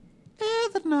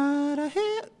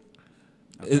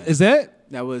Okay. Is that?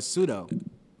 That was pseudo.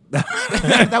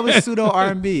 That was pseudo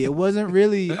R&B. It wasn't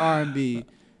really R&B.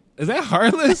 Is that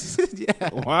Heartless? Yeah.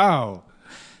 Wow.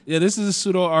 Yeah, this is a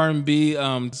pseudo R&B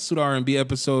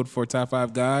episode for Top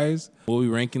 5 Guys. We'll be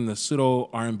ranking the pseudo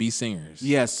R&B singers.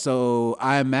 Yes, so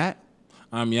I'm Matt.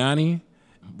 I'm Yanni.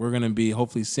 We're going to be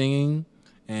hopefully singing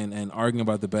and arguing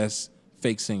about the best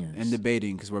fake singers. And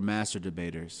debating, because we're master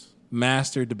debaters.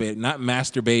 Master debate. Not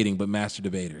masturbating, but master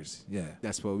debaters. Yeah.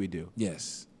 That's what we do.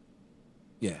 Yes.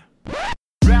 Yeah.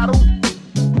 Rattle.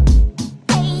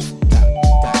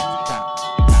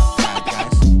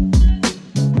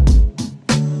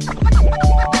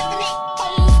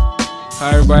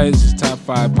 Hi, everybody. This is Top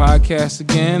 5 Podcast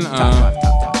again. Top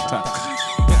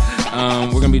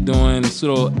five. We're gonna be doing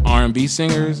pseudo R&B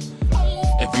singers.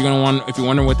 If you're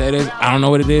wondering what that is, I don't know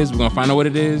what it is. We're gonna find out what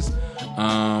it is.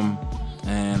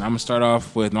 And I'm gonna start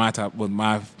off with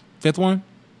my fifth one.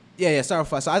 Yeah. Start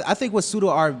with us. So I think with pseudo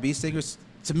R&B singers,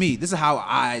 to me, this is how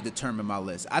I determine my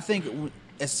list. I think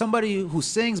it's somebody who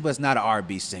sings but it's not an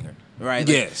R&B singer, right? Like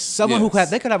Yes. Someone who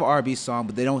they could have an R&B song,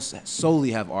 but they don't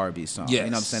solely have R&B songs. Yes. You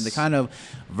know what I'm saying? They're kind of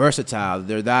versatile.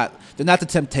 They're not the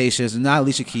Temptations. They're not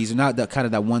Alicia Keys. They're not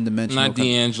that one dimensional. Not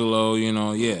D'Angelo.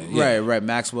 Yeah. Right.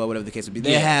 Maxwell, whatever the case would be.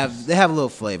 They have a little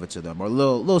flavor to them, or a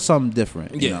little something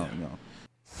different. You know.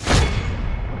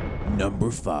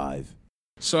 Number 5.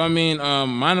 So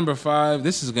my number 5.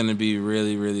 This is gonna be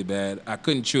really, really bad. I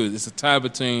couldn't choose. It's a tie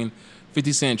between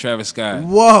 50 Cent and Travis Scott.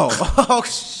 Whoa! Oh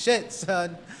shit,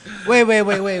 son. Wait.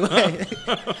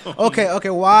 Okay.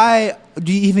 Why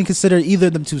do you even consider either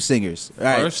of them two singers? All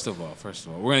right. First of all,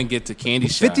 we're gonna get to Candy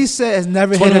Shop. 50 Cent has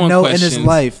never hit a note in his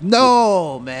life.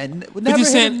 No, man. Never 50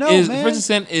 Cent hit a note, is man. 50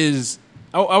 Cent is.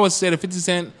 I would say that 50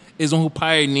 Cent is the one who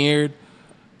pioneered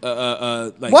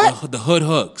What? the hood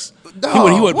hooks. No,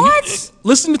 He would what?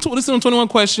 Listen to 21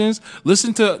 Questions.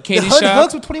 Listen to The Candy Hood Shop.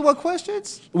 Hooks with 21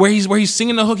 Questions? where he's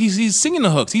singing the hook. He's singing the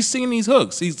hooks. He's singing these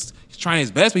hooks. He's trying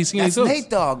his best, but he's singing That's these hooks. Nate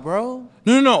Dogg, bro.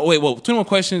 No. Wait. Well, 21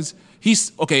 Questions.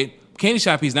 He's okay. Candy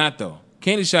Shop. He's not though.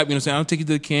 Candy Shop. You know what I'm saying? I'll take you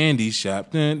to the candy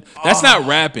shop. That's not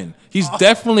rapping. He's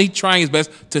definitely trying his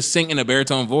best to sing in a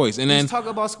baritone voice. And then He's talking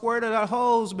about squirting out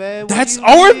hoes, man. What that's do you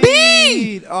R&B.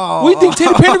 mean? Oh. What do you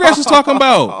think Teddy Pendergrass was talking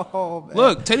about? Oh, man.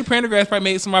 Look, Teddy Pendergrass probably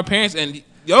made some of my parents, and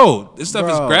this stuff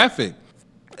is Bro. graphic.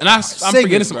 And I'm Sing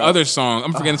forgetting it, some bro. other songs.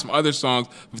 I'm forgetting some other songs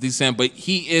of 50 Cent, but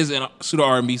he is a pseudo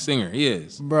R&B singer. He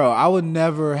is. Bro, I would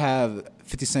never have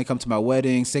 50 Cent come to my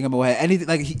wedding, sing him away, anything.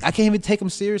 Like I can't even take him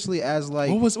seriously as like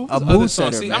What was a the other mood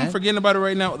song? setter, See, man. I'm forgetting about it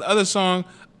right now. The other song,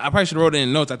 I probably should have wrote it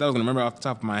in notes. I thought I was going to remember off the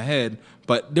top of my head.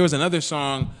 But there was another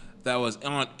song that was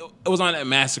on. It was on that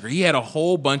Massacre. He had a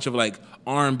whole bunch of like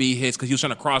R&B hits because he was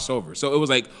trying to cross over. So it was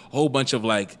like a whole bunch of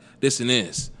like this and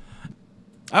this.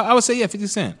 I would say 50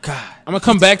 Cent. God. I'm gonna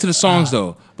come back to the songs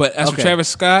though. But as for Okay. Travis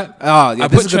Scott, Oh yeah, I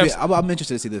this put is gonna be, Travis. I'm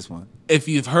interested to see this one. If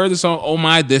you've heard the song "Oh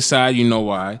My This Side," you know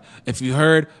why. If you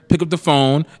heard "Pick Up the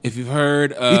Phone," if you've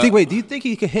heard, Do you think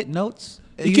he could hit notes?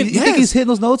 You can- think yes. he's hitting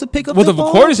those notes and pick up well, the the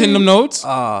phone? recorder's hitting them notes.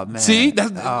 Oh man. See,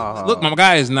 that's look, my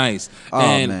guy is nice. Oh,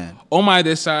 and man. "Oh My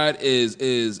This Side" is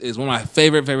one of my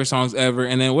favorite songs ever.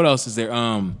 And then what else is there?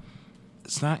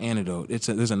 It's not Antidote.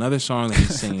 There's another song that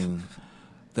he's singing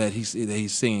that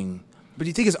he's singing. But do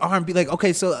you think it's R&B? Like,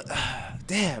 okay, so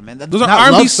damn, man, Those are not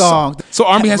R&B love songs. So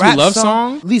R&B has to be Rap love song?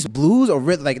 song? At least blues or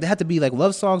like they have to be like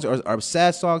love songs or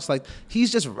sad songs. Like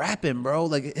he's just rapping, bro.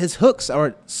 Like his hooks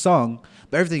are sung,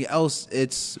 but everything else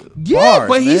it's bars,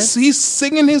 but man. he's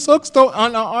singing his hooks though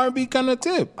on an R&B kind of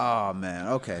tip. Oh man,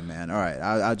 okay, man. All right,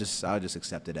 I'll just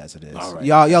accept it as it is. All right.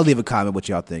 Y'all leave a comment what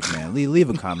y'all think, man. Leave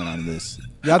a comment on this.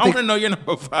 Y'all I think? want to know your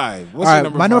number 5. What's All your right,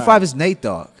 number my 5? number 5 is Nate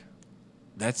Dogg.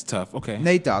 That's tough. Okay.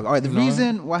 Nate Dogg. All right, the You know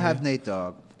reason why I have Nate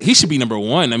Dogg. He should be number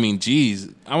 1. I mean, geez.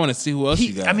 I want to see who else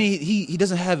you got. He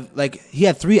doesn't have like he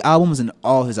had 3 albums and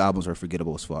all his albums were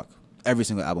forgettable as fuck. Every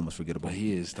single album was forgettable. But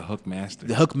he is the hook master.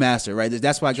 The hook master, right?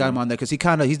 That's why I got him on there because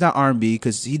he's not R&B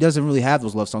because he doesn't really have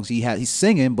those love songs. He's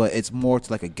singing, but it's more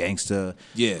to like a gangster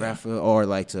rapper or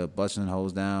like to busting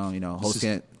hoes down. You know, hoes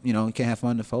can't you can't have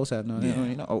fun if hoes have none.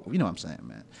 You know what I'm saying,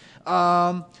 man.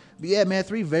 But yeah, man,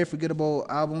 3 very forgettable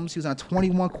albums. He was on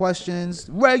 21 Questions,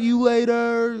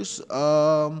 Regulators.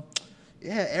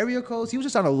 Area Codes. He was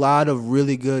just on a lot of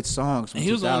really good songs. From And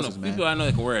he was one of the man. people I know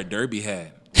that can wear a derby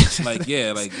hat.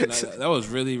 That was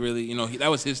really, really, that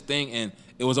was his thing, and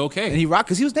it was okay. And he rocked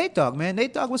because he was Nate Dogg, man.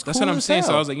 Nate Dogg was cool. That's what I'm as saying.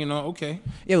 hell. So I was like, okay.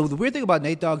 Yeah, well, the weird thing about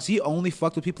Nate Dogg is he only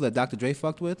fucked with people that Dr. Dre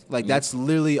fucked with. Like, that's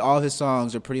literally all his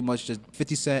songs are pretty much just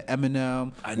 50 Cent,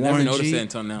 Eminem, I Warren never noticed G. that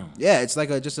until now. Yeah, it's like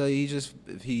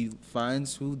if he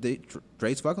finds who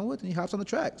Dre's fucking with, and he hops on the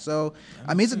track. So,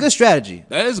 I mean, it's a good strategy.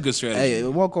 That is a good strategy. Hey,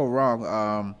 it won't go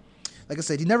wrong. like I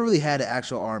said, he never really had an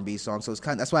actual R&B song, so it's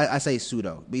that's why I say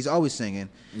pseudo. But he's always singing.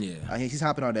 Yeah, he's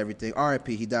hopping on everything.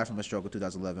 R.I.P. He died from a stroke in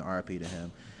 2011. R.I.P. to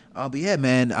him. But yeah,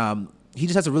 man, he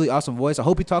just has a really awesome voice. I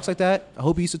hope he talks like that. I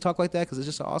hope he used to talk like that because it's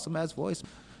just an awesome ass voice.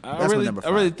 I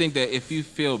really think that if you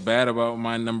feel bad about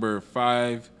my number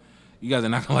 5, you guys are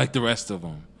not gonna like the rest of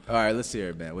them. All right, let's hear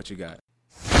it, man. What you got?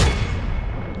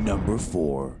 Number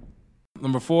 4.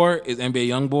 Number 4 is NBA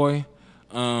YoungBoy.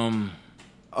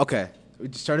 Okay, we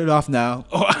just started off now.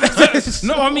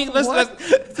 No, I mean, let's.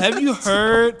 Have you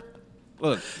heard?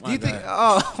 Look, do you think?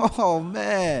 Oh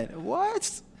man,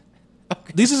 what?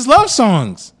 Okay. These is love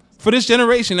songs for this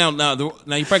generation. Now you're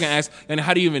probably gonna ask, and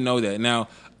how do you even know that? Now,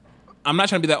 I'm not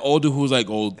trying to be that old dude who's like,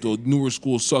 oh, the newer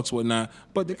school sucks, whatnot.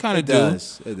 But they kind of do.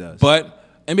 It does. But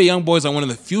NBA YoungBoy is like one of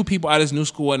the few people out of this new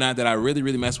school, whatnot, that I really,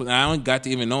 really mess with. And I only got to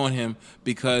even knowing him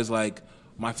because like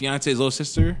my fiance's little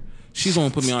sister, she's the one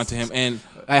who put me onto him. And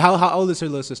how old is her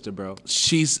little sister, bro?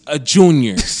 She's a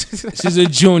junior. She's a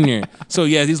junior. So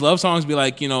yeah, these love songs be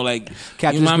like, like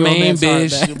you're my main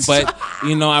bitch, but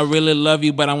I really love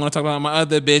you, but I want to talk about my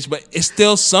other bitch. But it's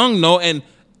still sung, no, and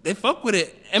they fuck with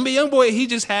it. NBA YoungBoy, he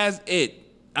just has it.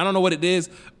 I don't know what it is,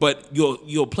 but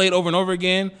you'll play it over and over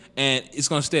again, and it's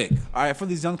gonna stick. All right, for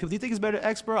these young people, do you think it's better than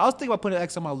X, bro? I was thinking about putting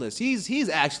X on my list. He's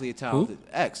actually a talented. Who?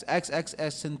 X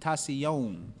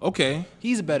Tentacion. Okay,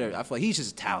 he's better. I feel like he's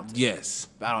just talented. Yes,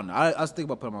 I don't know. I was thinking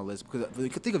about putting him on my list because if you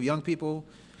could think of young people,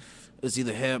 it's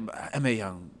either him, M.A.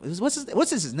 Young. What's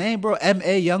his name, bro?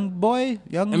 M.A. YoungBoy.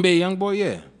 NBA YoungBoy,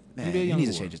 yeah. Man, he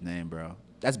needs to change his name, bro.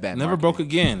 That's bad. Never marketing. Broke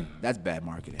Again. That's bad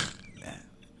marketing. Man.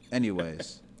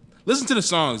 Anyways. Listen to the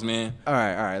songs, man. All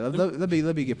right. Let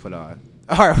me get put on.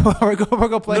 All right, we're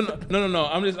gonna play. No.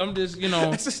 I'm just.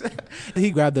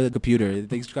 He grabbed the computer.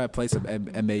 He's trying to play some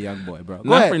NBA YoungBoy, bro.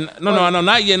 No,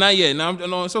 not yet.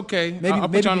 No, it's okay. I'll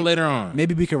put you on later on.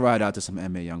 Maybe we can ride out to some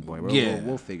NBA YoungBoy.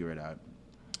 We'll figure it out.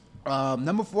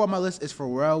 Number 4 on my list is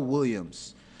Pharrell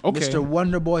Williams. Okay. Mr.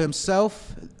 Wonderboy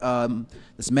himself.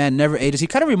 This man never ages. He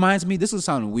kind of reminds me. This will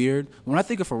sound weird. When I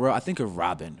think of Pharrell, I think of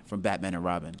Robin from Batman and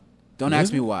Robin. Don't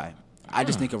ask me why. I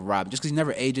just think of Robin. Just because he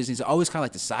never ages. He's always kind of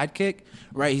like the sidekick,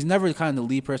 right? He's never kind of the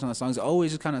lead person on the songs. He's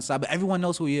always just kind of side, but everyone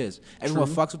knows who he is. Everyone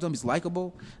fucks with him. He's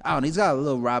likable. I don't know. He's got a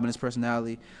little Robin in his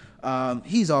personality.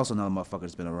 He's also another motherfucker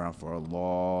that's been around for a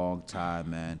long time,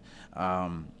 man.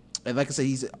 And like I said,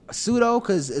 he's a pseudo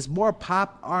because it's more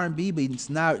pop R&B, but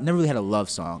he's never really had a love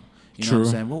song. You know what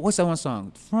I'm saying? What's that one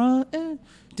song? Front end,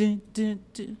 din, din,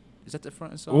 din. Is that the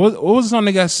front song? What was the song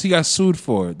he got sued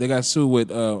for? They got sued with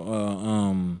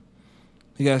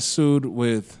he got sued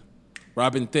with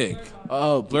Robin Thicke.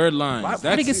 Oh, Blurred Lines. Why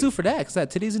did he get sued for that? Cause that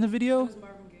titties in the video.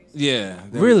 Yeah.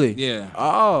 Really? Yeah.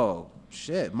 Oh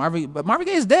shit, Marvin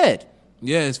Gaye is dead.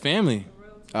 Yeah, his family.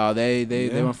 Oh, they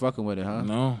weren't fucking with it, huh?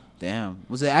 No. Damn.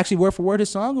 Was it actually word for word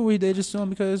his song, or were they just suing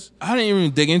because? I didn't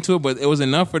even dig into it, but it was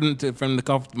enough for them to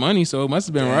cough the money, so it must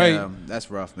have been right.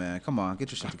 That's rough, man. Come on, get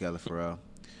your shit together, Pharrell.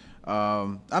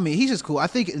 I mean, he's just cool. I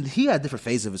think he had different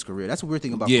phases of his career. That's the weird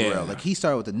thing about Pharrell. Like, he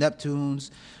started with the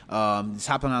Neptunes. He's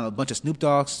hopping on a bunch of Snoop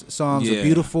Dogg's songs,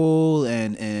 Beautiful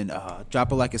and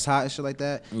Drop It Like It's Hot and shit like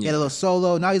that. He had a little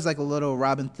solo. Now he's like a little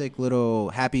Robin Thicke, little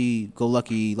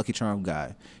happy-go-lucky, Lucky Charm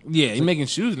guy. Yeah, he's making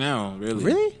shoes now, really.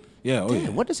 Really? Yeah.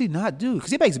 Damn, what does he not do?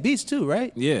 Because he makes beats too,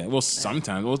 right? Yeah. Well,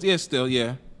 sometimes. Well, yeah, still,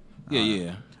 yeah.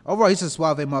 Yeah. Overall, he's a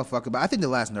suave motherfucker, but I think the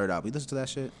last Nerd album, you listen to that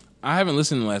shit? I haven't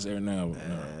listened to the last Nerd album.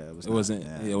 It wasn't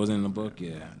in the book,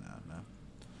 No.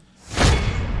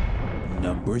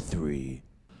 Number 3.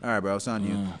 All right, bro, it's on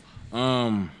you.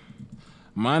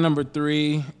 My number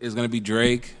 3 is going to be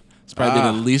Drake. It's probably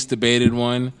the least debated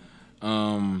one.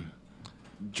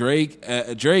 Drake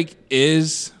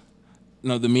is...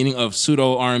 the meaning of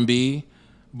pseudo R&B,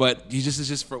 but this is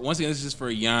just for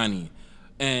Yanni,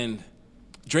 and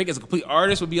Drake as a complete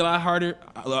artist would be a lot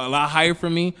higher for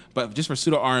me. But just for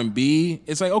pseudo R&B,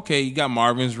 it's like, okay, you got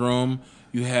Marvin's Room,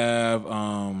 you have you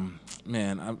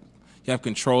have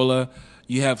Controller,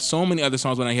 you have so many other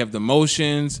songs. When I have The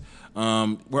Motions,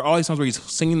 where all these songs where he's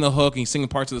singing the hook and he's singing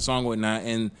parts of the song and whatnot,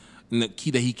 and in the key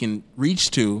that he can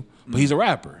reach to, but he's a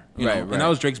rapper. Right. And that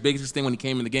was Drake's biggest thing when he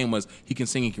came in the game was he can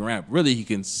sing, he can rap. Really, he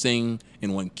can sing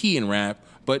in one key and rap,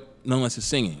 but nonetheless is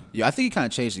singing. Yeah, I think he kind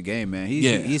of changed the game, man.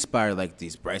 He inspired like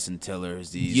these Bryson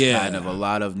Tillers, kind of a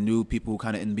lot of new people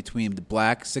kind of in between the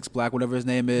Black, Six Black, whatever his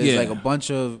name is. Yeah. Like a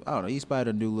bunch of, I don't know, he inspired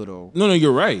a new little... No,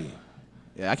 you're right.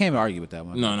 Yeah, I can't even argue with that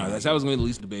one. No, that was going to be the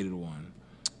least debated one.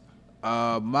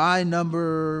 My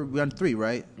number, we're on 3,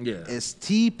 right? Yeah. It's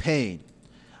T-Pain.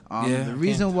 The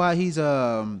reason why he's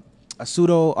a a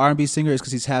pseudo R&B singer is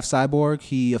because he's half cyborg.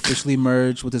 He officially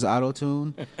merged with his auto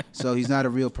tune, so he's not a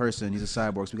real person. He's a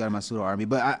cyborg. So we got him on pseudo R&B.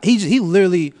 But he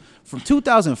literally from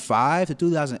 2005 to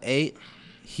 2008,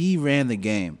 he ran the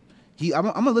game. I'm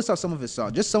gonna list out some of his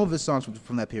songs, just some of his songs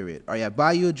from that period. All right, yeah,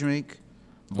 Buy You a Drink,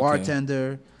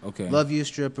 Bartender, Love You a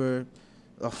Stripper,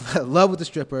 Love with the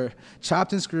Stripper,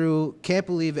 Chopped and Screw, Can't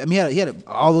Believe It. I mean, he had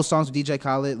all those songs with DJ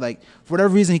Khaled. Like, for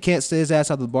whatever reason, he can't stay his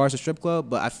ass out of the bars or strip club,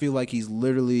 but I feel like he's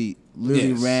literally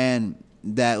ran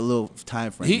that little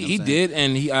time frame. He did,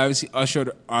 and he obviously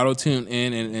ushered auto-tune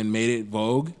in and made it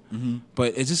vogue. Mm-hmm.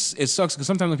 But it sucks because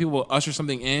sometimes when people usher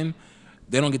something in,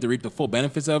 they don't get to reap the full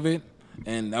benefits of it.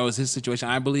 And that was his situation,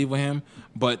 I believe, with him.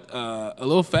 But a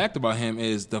little fact about him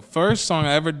is the first song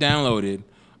I ever downloaded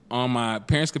on my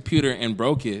parents' computer and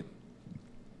broke it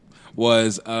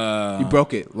was... you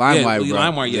broke it? LimeWire, bro.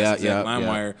 LimeWire, yes. Yeah,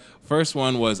 LimeWire. Yeah. First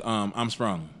one was I'm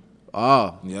Sprung.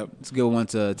 Oh. Yep. It's a good one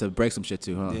to break some shit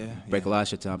to, huh? Yeah. Break a lot of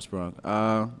shit to I'm Sprung.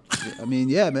 I mean,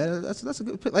 yeah, man. That's a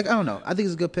good pick. Like, I don't know. I think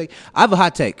it's a good pick. I have a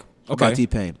hot take about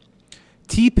T-Pain.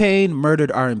 T-Pain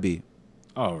murdered R&B.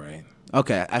 All right.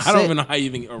 Okay, I don't even know how you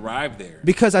even arrived there.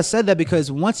 Because I said that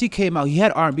because once he came out, he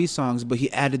had R&B songs, but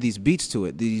he added these beats to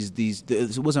it.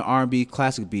 It wasn't R&B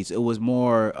classic beats. It was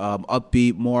more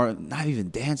upbeat, more not even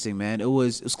dancing, man. It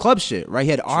was club shit, right? He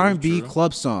had R&B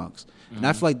club songs, and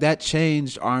I feel like that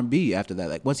changed R&B after that.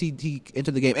 Like once he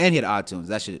entered the game, and he had odd tunes,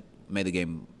 that shit made the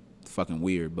game fucking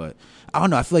weird. But I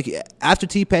don't know. I feel like after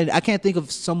T-Pain, I can't think of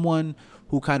someone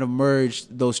who kind of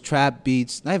merged those trap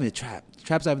beats, not even trap.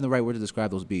 Trap's not even the right word to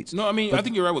describe those beats. No, I mean, I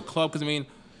think you're right with club because, I mean,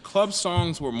 club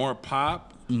songs were more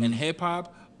pop and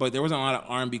hip-hop, but there wasn't a lot of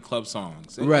R&B club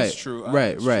songs. That's true.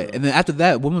 Right. And then after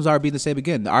that, when was R&B the same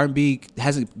again? The R&B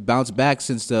hasn't bounced back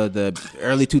since the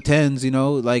early 2010s, you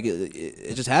know? Like,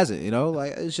 it just hasn't, you know?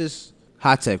 Like, it's just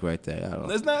hot take right there. I don't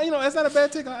know. It's not, that's not a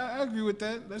bad take. I agree with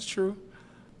that. That's true.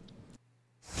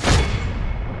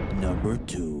 Number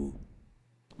 2.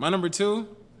 My number 2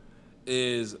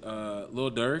 is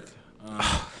Lil Durk.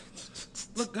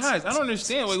 Look, guys, I don't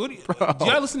understand. Wait, do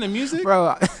y'all listen to music?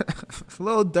 Bro,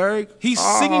 Lil Durk. He's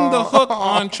singing the hook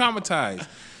on Traumatized.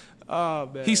 Oh,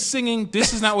 man. He's singing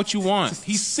This Is Not What You Want.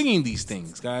 He's singing these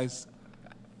things, guys.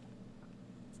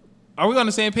 Are we on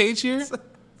the same page here?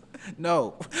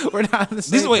 No, we're not on the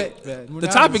same page. The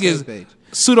topic is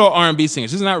pseudo R&B singers.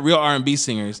 This is not real R&B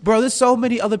singers. Bro, there's so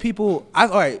many other people. All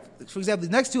right, for example,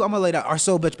 the next two I'm going to lay down are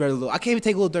so much better than Lil. I can't even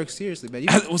take Lil Durk seriously,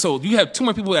 man. So you have 2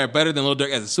 more people that are better than Lil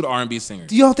Durk as a pseudo R&B singer.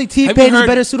 Do you don't think T-Pain is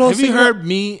better pseudo singer? Have you heard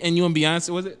me and you and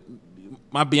Beyonce? Was it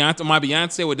my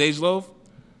Beyonce with Dej Loaf?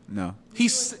 No.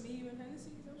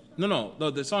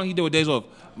 No. The song he did with Dej Loaf,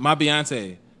 My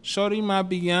Beyonce. Shorty, my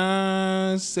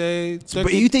Beyonce.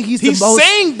 But you think he's the most? He's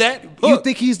saying that. You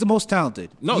think he's the most talented?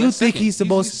 No, you think he's the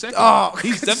most? Second. Oh,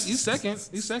 he's second.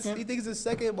 He's second. He thinks he's the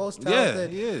second most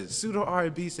talented. Yeah, he is. Pseudo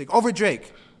R&B singer over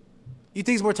Drake. You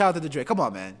think he's more talented than Drake? Come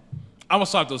on, man. I'm gonna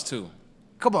swap those 2.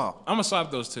 Come on. I'm gonna swap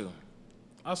those 2.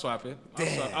 I'll swap it.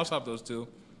 I'll swap those 2.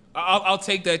 I'll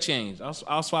take that change.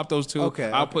 I'll swap those 2. Okay.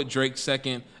 I'll put Drake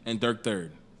second and Durk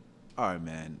third. All right,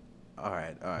 man. All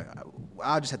right.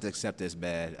 I'll just have to accept this,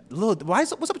 man. Look,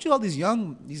 what's up with you all these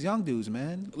young dudes,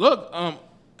 man? Look,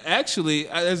 actually,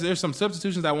 there's some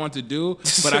substitutions I want to do,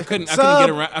 but I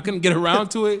couldn't get around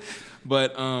to it.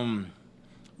 But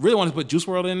really wanted to put Juice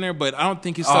WRLD in there, but I don't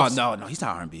think his stuff. Oh no, he's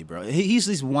not R&B, bro. He's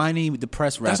this whiny,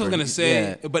 depressed rapper. That's what I was gonna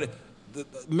say. Yeah. But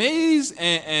Maze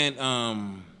and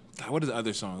God, what is the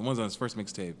other song? The one's on his first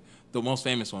mixtape. The most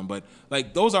famous one, but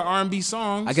like those are R&B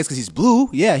songs. I guess because he's blue.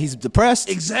 Yeah, he's depressed.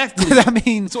 Exactly. I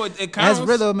mean, so it counts. Has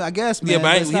rhythm, I guess. Man, yeah,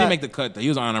 but he didn't make the cut. Though. He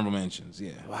was on honorable mentions.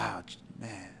 Yeah. Wow,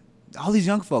 man. All these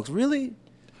young folks, really?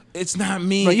 It's not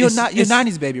me. Bro, you're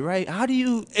 90s baby, right? How do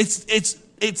you?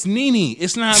 It's Nene.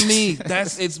 It's not me.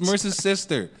 It's Marissa's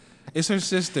sister. It's her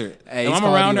sister. Hey, and I'm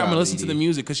around her. I'm gonna listen to the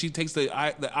music because she takes the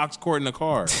aux cord in the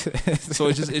car. So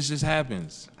it just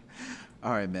happens.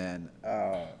 All right, man.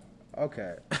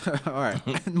 Okay. All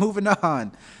right. Moving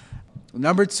on.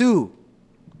 Number 2.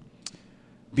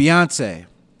 Beyonce.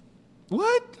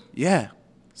 What? Yeah.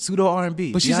 Pseudo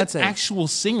R&B. But Beyonce. She's an actual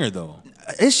singer, though.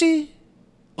 Is she?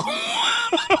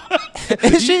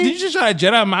 Is she? Did you just try to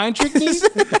Jedi mind trick me?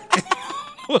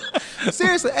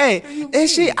 Seriously, hey,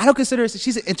 is she? I don't consider her.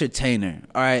 She's an entertainer.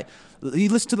 All right. You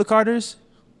listen to the Carters?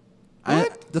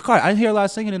 What? I didn't hear a lot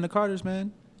of singing in the Carters,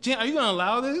 man. Jen, are you gonna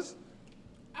allow this?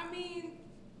 I mean,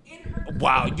 in her.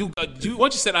 Wow,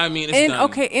 once you said I mean, it's done.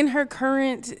 Okay, in her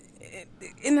current,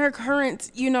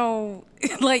 you know,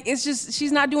 like it's just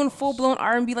she's not doing full blown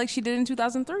R&B like she did in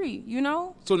 2003. You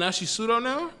know. So now she's pseudo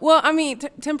now. Well, I mean,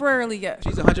 temporarily, yeah.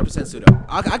 She's 100% pseudo.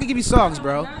 I can give you songs,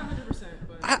 bro. Not 100%,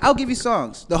 but I'll give you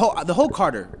songs. The whole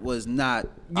Carter was not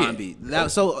R&B.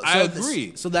 I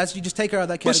agree. So that's you just take her out of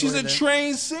that category. But she's a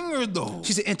trained singer, though.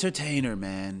 She's an entertainer,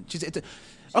 man.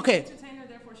 Okay. Entertainer,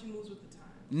 therefore she moves with the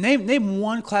time. Name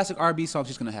one classic R&B song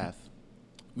she's gonna have.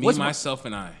 Me, Myself,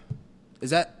 and I. Is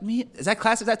that me? Is that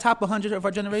classic? Is that top 100 of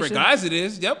our generation? For guys, it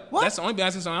is. Yep. What? That's the only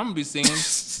Beyonce song I'm gonna be singing.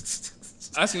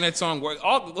 I seen that song work.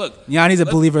 Look, Yanni's a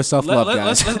believer of self-love,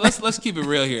 guys. Let's keep it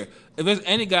real here. If there's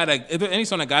any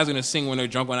song that guys are gonna sing when they're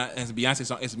drunk, it's a Beyonce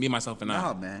song. It's Me, Myself, and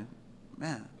I. Oh man.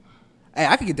 Hey,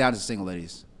 I could get down to Single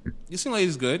Ladies. Your Single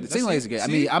Ladies good. Single Ladies is good.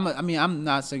 See? I'm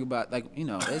not single about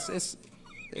it's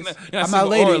you're not I'm single not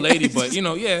lady. or a lady, but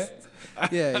yeah.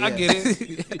 Yeah. I get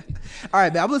it. All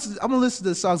right, man. I'm gonna listen to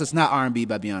the songs that's not R&B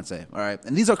by Beyonce. All right,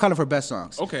 and these are kind of her best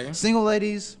songs. Okay. Single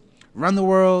Ladies, Run the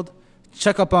World,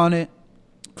 Check Up on It,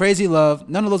 Crazy Love.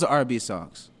 None of those are R&B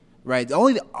songs, right? The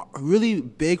only really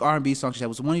big R&B song she had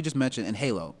was the one you just mentioned, and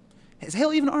Halo. Is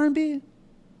Halo even R&B?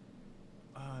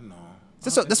 No.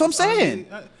 That's what I'm saying.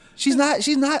 She's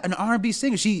not an R&B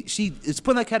singer. She is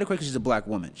put in that category because she's a black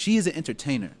woman. She is an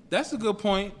entertainer. That's a good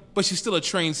point, but she's still a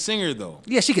trained singer, though.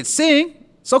 Yeah, she could sing.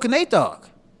 So can Nate Dogg.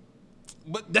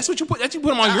 But that's what you put. That you put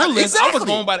them on your list. Exactly. I was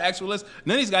going by the actual list.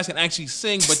 None of these guys can actually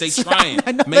sing, but they trying.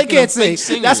 I know they can't sing.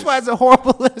 Singers. That's why it's a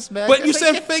horrible list, man. But you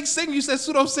said fake singers. You said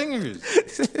pseudo singers.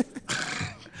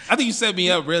 I think you set me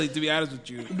up, really, to be honest with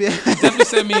you. You definitely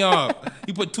set me off.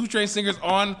 You put 2 trained singers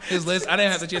on his list. I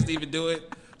didn't have the chance to even do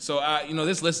it. So,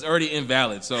 this list is already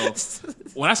invalid. So,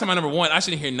 when I said my number 1, I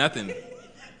shouldn't hear nothing.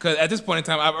 Because at this point in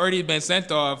time, I've already been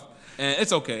sent off, and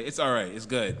it's okay. It's all right. It's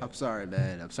good. I'm sorry,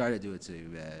 man. I'm sorry to do it to you,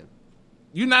 man.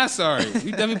 You're not sorry.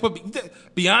 You definitely put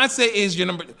Beyonce is your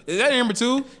number. Is that your number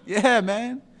 2? Yeah,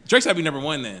 man. Drake's got to be number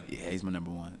 1 then. Yeah, he's my number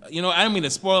 1. I didn't mean to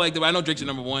spoil like that, but I know Drake's your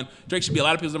number 1. Drake should be a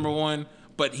lot of people's number 1,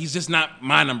 but he's just not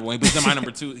my number 1. But he's not my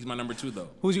number 2. He's my number 2 though.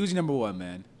 Who's your number 1,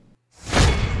 man?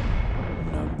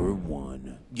 Number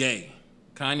 1. Yay.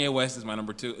 Kanye West is my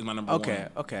number 2. Is my number 1.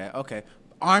 Okay.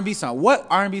 R&B song. What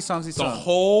R&B songs he sung? The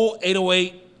whole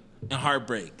 808 and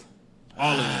Heartbreak.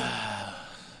 All of them.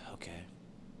 Okay.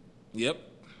 Yep.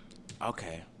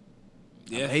 Okay.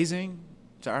 Yeah. Amazing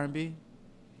to R&B.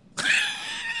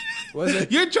 Was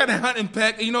it? You're trying to hunt and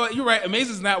peck. You know what? You're right.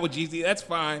 Amazing is not what Jeezy. That's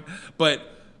fine. But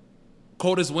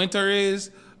Coldest Winter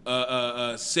is.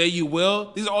 Say You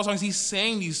Will. These are all songs. He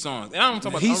sang these songs. And I don't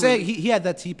talk about. He had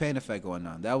that T-Pain effect going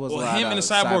on. That was him and the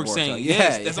Cyborg saying.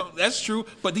 Yes, that's true.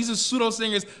 But these are pseudo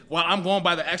singers. While I'm going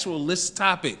by the actual list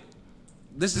topic.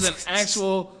 This is an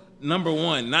actual number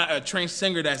 1, not a trained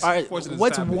singer that's forcing this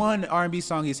What's topic. one R&B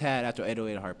song he's had after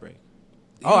 808 and Heartbreak?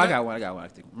 I got one. I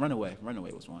think Runaway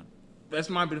was one. That's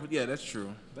my bit of, yeah, that's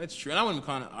true. And I wouldn't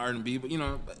call it R&B, but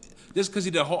just because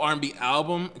he did a whole R&B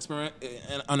album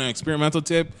on an experimental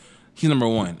tip, he's number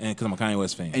 1, and because I'm a Kanye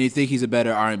West fan. And you think he's a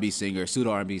better R&B singer,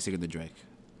 pseudo R&B singer than Drake?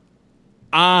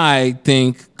 I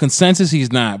think consensus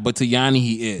he's not, but to Yanni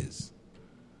he is.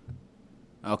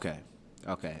 Okay.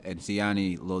 And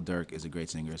Tiani Lil Durk is a great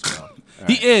singer as well.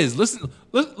 He is. Listen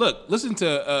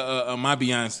to My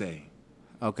Beyonce.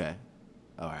 Okay.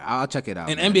 All right, I'll check it out.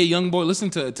 And man. NBA Youngboy, listen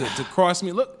to Cross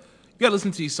Me. Look, you gotta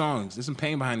listen to these songs. There's some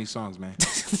pain behind these songs, man.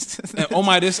 And oh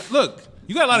my, look,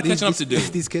 you got a lot of catching up to do.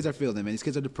 These kids are feeling it, man. These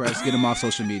kids are depressed. Get them off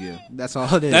social media. That's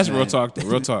all it is. That's man. real talk, though.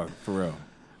 Real talk, for real.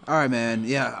 All right, man.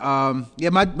 Yeah.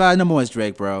 My number 1 is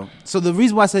Drake, bro. So the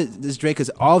reason why I said this Drake is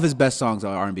all of his best songs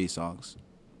are R&B songs.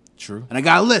 True. And I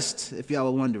got a list, if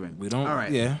y'all were wondering. We don't. All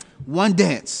right. Yeah. One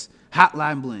Dance,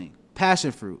 Hotline Bling,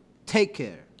 Passion Fruit, Take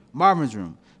Care, Marvin's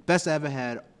Room, Best I Ever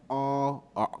Had.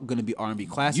 All are going to be R&B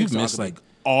classics. You've missed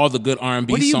all the good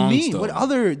R&B songs. What do you mean? Though. What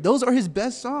other? Those are his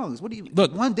best songs. What do you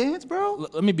look? One Dance, bro.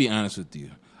 Let me be honest with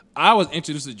you. I was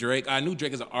introduced to Drake. I knew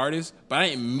Drake as an artist, but I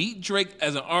didn't meet Drake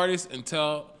as an artist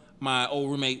until my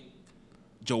old roommate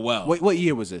Joel. What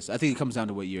year was this? I think it comes down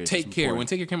to what year. Take Care. When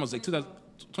Take Care came out, it was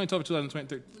 2012 or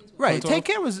 2023. Right. Take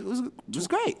Care was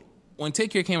great. When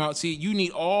Take Care came out, see, you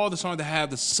need all the songs that have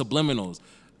the subliminals.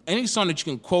 Any song that you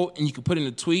can quote and you can put in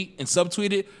a tweet and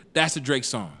subtweet it, that's a Drake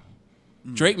song.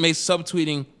 Drake made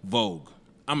subtweeting Vogue.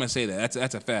 I'm gonna say that.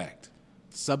 That's a fact.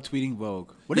 Subtweeting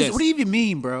Vogue. What do you even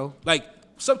mean, bro?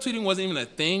 Like subtweeting wasn't even a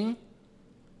thing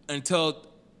until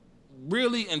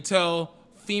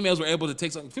females were able to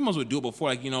take something. Females would do it before,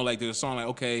 like there's a song like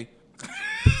okay.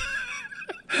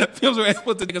 Females were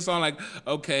able to take a song like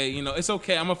okay, it's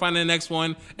okay. I'm gonna find the next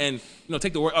one and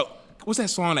take the word. Oh, what's that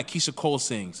song that Keisha Cole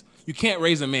sings? You can't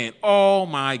raise a man. Oh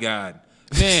my God,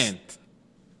 man.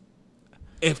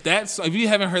 If you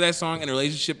haven't heard that song in a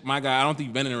relationship, my God, I don't think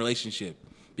you've been in a relationship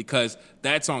because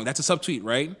that song, that's a subtweet,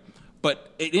 right?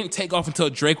 But it didn't take off until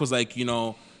Drake was like,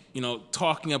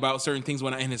 talking about certain things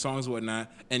in his songs and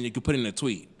whatnot, and you could put it in a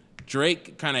tweet.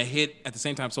 Drake kind of hit at the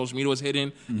same time social media was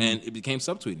hitting, and it became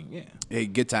subtweeting. Yeah. Hey,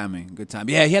 good timing.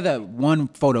 Yeah, he had that one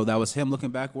photo that was him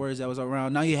looking backwards that was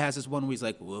around. Now he has this one where he's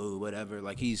like, whoa, whatever.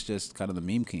 Like, he's just kind of the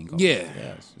meme king. Yeah.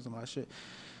 It's just a lot of shit.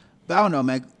 But I don't know,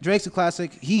 man. Drake's a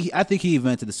classic. I think he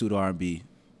invented the pseudo R&B.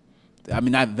 I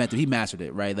mean, not invented. He mastered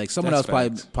it, right? Like, someone else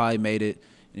probably made it.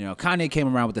 Kanye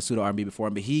came around with the pseudo R&B before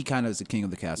him, but he kind of is the king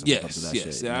of the castle. Yes.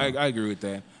 Shit, I agree with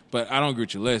that. But I don't agree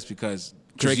with your list because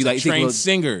Drake's a trained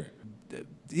singer.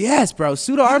 Yes, bro.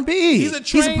 Pseudo R&B.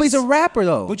 He's a rapper,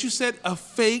 though. But you said a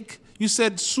fake. You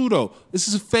said pseudo. This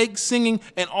is a fake singing,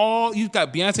 and you've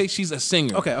got Beyonce. She's a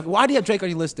singer. Okay. Why do you have Drake on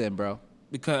your list then, bro?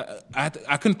 Because I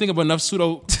couldn't think of enough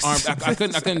pseudo R&B. I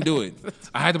couldn't do it.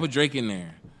 I had to put Drake in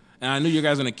there, and I knew you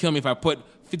guys were gonna kill me if I put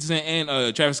 50 Cent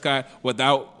and Travis Scott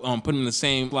without putting in the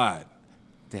same slide.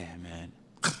 Damn, man.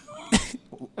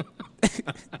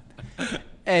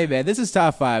 Hey, man, this is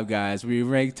top 5, guys. We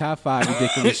rank top 5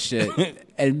 ridiculous shit.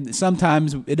 And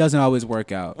sometimes it doesn't always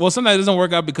work out. Well, sometimes it doesn't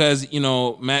work out because,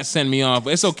 Matt sent me off.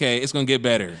 But it's okay. It's going to get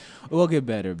better. We'll get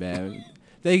better, man.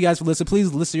 Thank you guys for listening.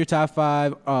 Please listen to your top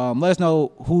 5. Let us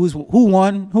know who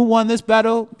won this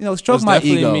battle. Stroke my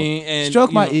ego. Me and,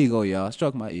 stroke my ego, y'all.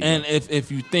 Stroke my ego. And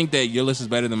if you think that your list is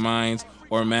better than mine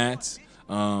or Matt's,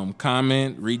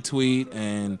 comment, retweet,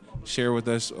 and share with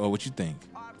us what you think.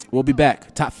 We'll be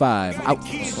back. Top 5 out.